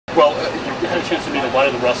Well, you had a chance to meet a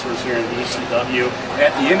lot of the wrestlers here in VCW.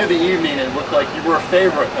 At the end of the evening, it looked like you were a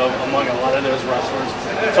favorite among a lot of those wrestlers.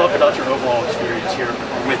 Talk about your overall experience here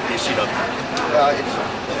with VCW. It's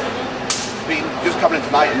just coming in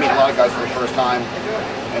tonight and meeting a lot of guys for the first time,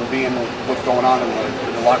 and being what's going on in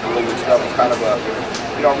the locker room and stuff. It's kind of a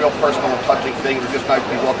real personal and touching thing. It was just nice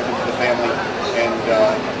to be welcomed into the family, and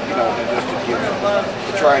and just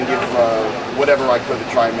to try and give whatever I could to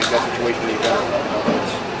try and make that situation any better.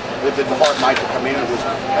 It's a hard night to come in.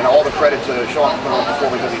 And all the credit to Sean for the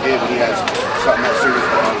performance that he did, when he has something that serious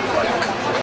going on in his life.